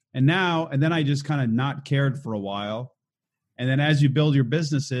 And then I just kind of not cared for a while. And then as you build your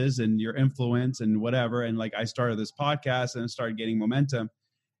businesses and your influence and whatever, and like I started this podcast and it started getting momentum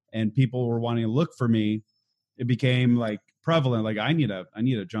and people were wanting to look for me, it became like prevalent. Like I need to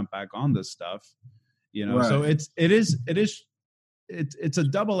jump back on this stuff, you know? So it's a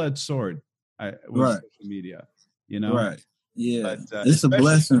double-edged sword with social media, you know? Right. Yeah. But, it's a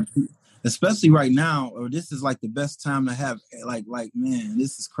blessing, especially right now, or this is like the best time to have like, man,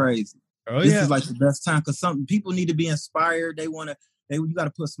 this is crazy. This is like the best time because some people need to be inspired. You got to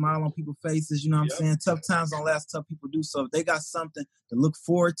put a smile on people's faces. You know what I'm saying? Tough times don't last. Tough people do. So if they got something to look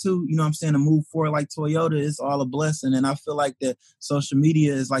forward to, you know what I'm saying, to move forward like Toyota, it's all a blessing. And I feel like that social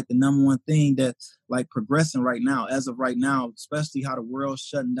media is like the number one thing that's like progressing right now, as of right now, especially how the world's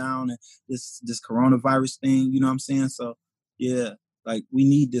shutting down and this coronavirus thing. You know what I'm saying? So yeah, like we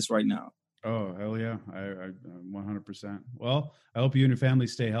need this right now. Oh, hell yeah. I 100%. Well, I hope you and your family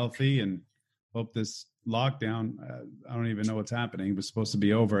stay healthy and hope this lockdown, I don't even know what's happening. It was supposed to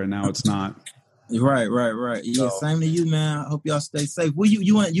be over and now it's not. Right. Yeah, same to you, man. I hope y'all stay safe. Well,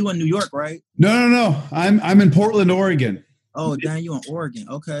 you in New York, right? No. I'm in Portland, Oregon. Oh, damn, you in Oregon.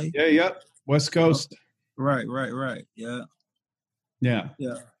 Okay. Yeah, yep. West Coast. Right. Yeah.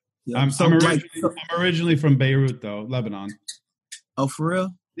 I'm originally from Beirut, though, Lebanon. Oh, for real?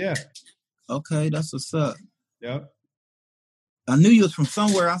 Yeah. Okay, that's what's up. Yep. I knew you was from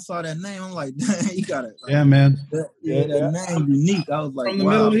somewhere. I saw that name. I'm like, dang, you got it. Yeah, man. That name unique. I was like, from the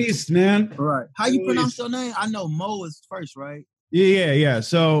Middle East, man. Right. How you pronounce your name? I know Mo is first, right? Yeah.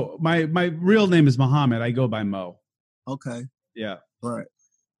 So my real name is Muhammad. I go by Mo. Okay. Yeah. Right.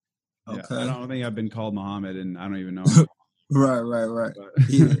 Okay. Yeah, I don't think I've been called Muhammad, and I don't even know. Right. But,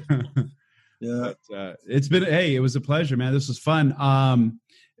 yeah. But, it was a pleasure, man. This was fun.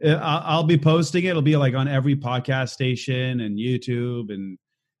 I'll be posting it. It'll be like on every podcast station and YouTube and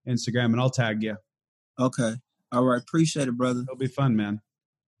Instagram, and I'll tag you. Okay. All right. Appreciate it, brother. It'll be fun, man.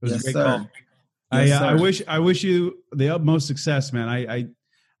 It was yes, a great sir. call. Yes, I wish you the utmost success, man.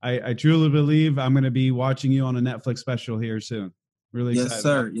 I truly believe I'm going to be watching you on a Netflix special here soon. Really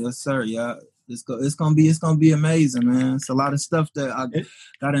excited. Yes, sir. Yeah. It's gonna be amazing, man. It's a lot of stuff that I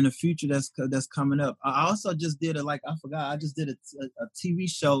got in the future that's coming up. I also just did I just did a TV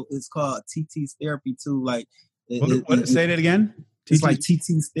show. It's called TT's Therapy too. Like, say that again. It's like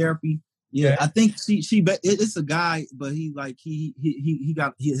TT's Therapy. Yeah, I think it's a guy, but he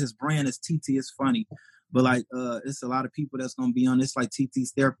got his brand is TT. It's funny, but like it's a lot of people that's gonna be on this like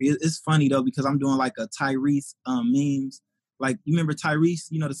TT's Therapy. It's funny though because I'm doing like a Tyrese memes. Like, you remember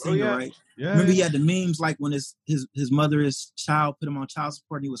Tyrese, you know, the singer, right? Yeah. Remember he had the memes like when his mother, his child put him on child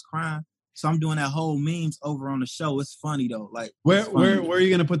support and he was crying. So I'm doing that whole memes over on the show. It's funny though. Like where are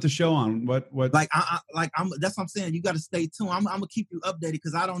you gonna put the show on? What? Like that's what I'm saying. You got to stay tuned. I'm gonna keep you updated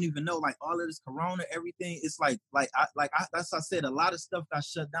because I don't even know like all of this corona, everything. It's that's what I said. A lot of stuff got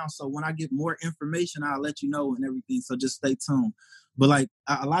shut down. So when I get more information, I'll let you know and everything. So just stay tuned. But like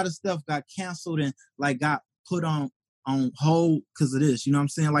a lot of stuff got canceled and like got put on hold because of this. You know what I'm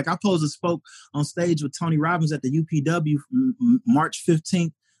saying? Like I spoke on stage with Tony Robbins at the UPW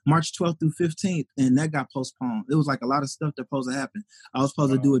March 12th through 15th, and that got postponed. It was like a lot of stuff that supposed to happen. I was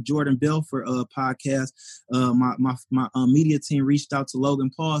supposed to do a Jordan Belfort podcast. My media team reached out to Logan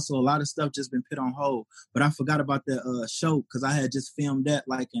Paul, so a lot of stuff just been put on hold. But I forgot about that show because I had just filmed that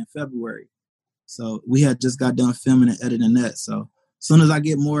like in February. So we had just got done filming and editing that. So as soon as I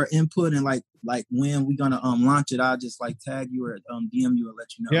get more input and like when we're gonna launch it, I'll just like tag you or DM you and let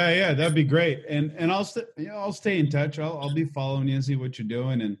you know. Yeah, that'd be great. And I'll stay in touch. I'll be following you and see what you're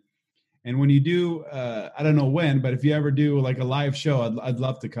doing. And when you do, I don't know when, but if you ever do like a live show, I'd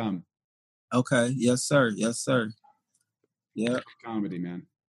love to come. Okay. Yes, sir. Yeah. Comedy, man.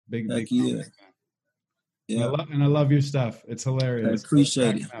 Big yeah. Comedy. Yeah. I love your stuff. It's hilarious. I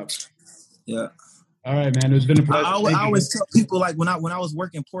appreciate it. Yeah. All right, man. It's been a pleasure. I always tell people like when I was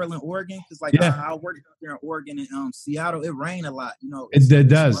working in Portland, Oregon, because like I worked out there in Oregon and Seattle, it rained a lot. You know, it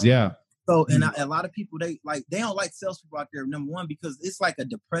does, yeah. So and a lot of people they don't like salespeople out there. Number one, because it's like a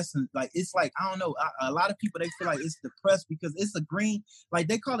depressing. Like it's like I don't know. A lot of people they feel like it's depressed because it's a green. Like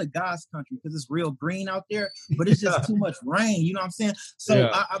they call it God's country because it's real green out there, but it's just too much rain. You know what I'm saying?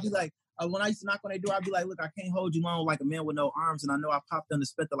 So I'll be like. When I used to knock on their door, I'd be like, look, I can't hold you long like a man with no arms. And I know I popped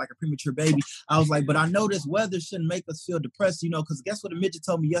unexpected like a premature baby. I was like, but I know this weather shouldn't make us feel depressed, you know, because guess what a midget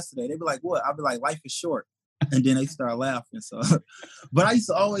told me yesterday? They'd be like, what? I'd be like, life is short. And then they start laughing. So, but I used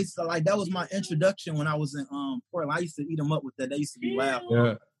to always, like, that was my introduction when I was in Portland. I used to eat them up with that. They used to be laughing.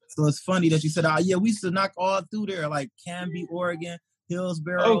 Yeah. So it's funny that you said, we used to knock all through there, like Canby, Oregon,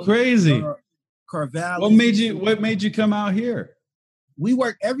 Hillsboro. Oh, crazy. Carvalho. What made you come out here? We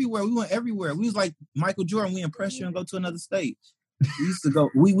worked everywhere. We went everywhere. We was like Michael Jordan. We impress you and go to another state. We used to go.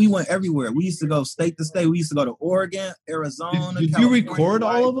 We went everywhere. We used to go state to state. We used to go to Oregon, Arizona. Did you record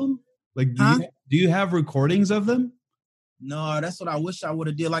all of them? Like, do you have recordings of them? No, that's what I wish I would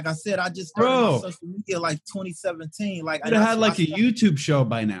have did. Like I said, I just started my social media like 2017. Like I had like a YouTube show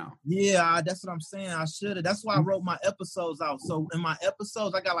by now. Yeah, that's what I'm saying. I should have. That's why I wrote my episodes out. So in my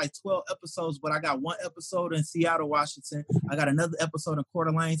episodes, I got like 12 episodes, but I got one episode in Seattle, Washington. I got another episode in Coeur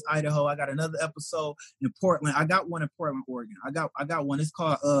d'Alene, Idaho. I got another episode in Portland. I got one in Portland, Oregon. I got one. It's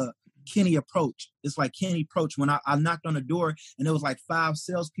called Kenny Approach. It's like Kenny Approach. When I knocked on the door and there was like 5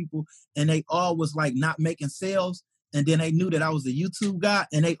 salespeople and they all was like not making sales. And then they knew that I was a YouTube guy,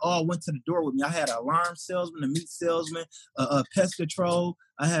 and they all went to the door with me. I had an alarm salesman, a meat salesman, a pest control.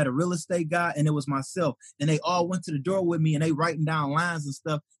 I had a real estate guy, and it was myself. And they all went to the door with me, and they writing down lines and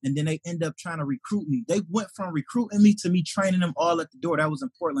stuff. And then they end up trying to recruit me. They went from recruiting me to me training them all at the door. That was in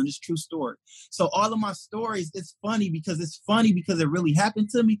Portland. It's a true story. So all of my stories, it's funny because it really happened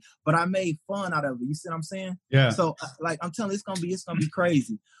to me, but I made fun out of it. You see what I'm saying? Yeah. So like I'm telling you, it's gonna be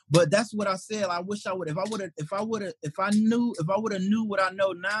crazy. But that's what I said. I wish I would. If I would have knew what I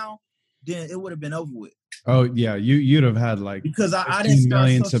know now, then it would have been over with. Oh yeah, you'd have had like because I didn't start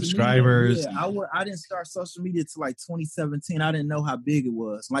million subscribers. Media. Yeah, I didn't start social media till like 2017. I didn't know how big it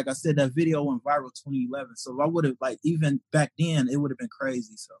was. Like I said, that video went viral 2011. So if I would have like even back then, it would have been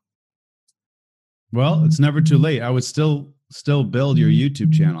crazy. So. Well, it's never too late. I would still build your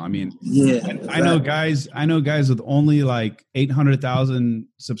YouTube channel. I mean, yeah, exactly. I know guys with only like 800,000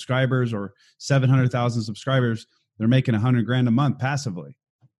 subscribers or 700,000 subscribers. They're making $100,000 a month passively.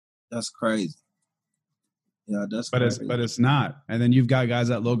 That's crazy. Yeah, that's crazy. But it's not. And then you've got guys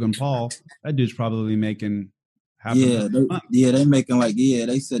like Logan Paul. That dude's probably making half they making like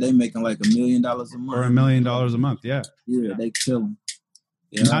they said they making like $1 million a month or $1 million a month. Yeah. Yeah, they killing.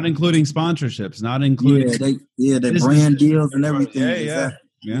 Yeah. Not including sponsorships, not including they brand deals and everything.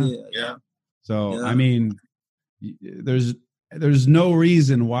 Yeah. So I mean, there's no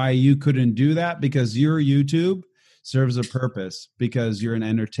reason why you couldn't do that because your YouTube serves a purpose because you're an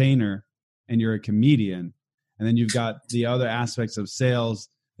entertainer and you're a comedian, and then you've got the other aspects of sales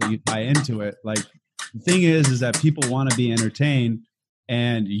that you tie into it. Like the thing is that people want to be entertained,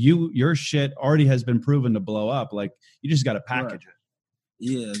 and your shit already has been proven to blow up. Like you just got to package it.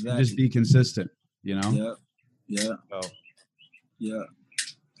 Yeah, exactly. Just be consistent, you know? Yeah. So, yeah.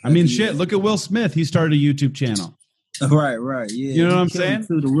 I mean, shit, look at Will Smith. He started a YouTube channel. Right. Yeah. You know what I'm saying?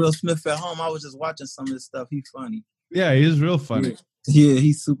 To the Will Smith at home. I was just watching some of his stuff. He's funny. Yeah, he is real funny. Yeah,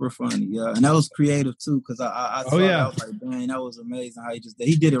 he's super funny. Yeah, and that was creative too, because I saw yeah. that. I was like, dang, that was amazing how he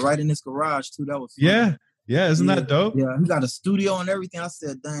did it right in his garage too. That was funny. Yeah, isn't that dope? Yeah, he got a studio and everything. I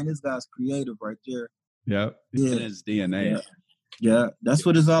said, dang, this guy's creative right there. Yeah, in his DNA. Yeah, that's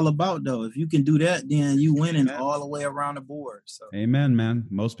what it's all about, though. If you can do that, then you winning all the way around the board. So. Amen, man.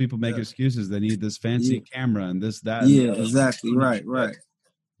 Most people make excuses. They need this fancy camera and this, that. Yeah, exactly. Right.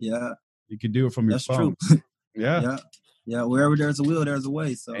 Yeah. You can do it from your phone. True. Yeah. Yeah. Wherever there's a will, there's a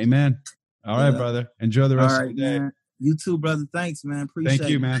way. So. Amen. All right, brother. Enjoy the rest of the day. Man. You too, brother. Thanks, man. Appreciate it.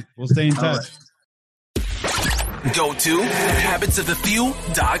 Thank you, man. We'll stay in touch. Go to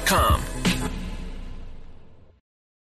habitsofthefew.com.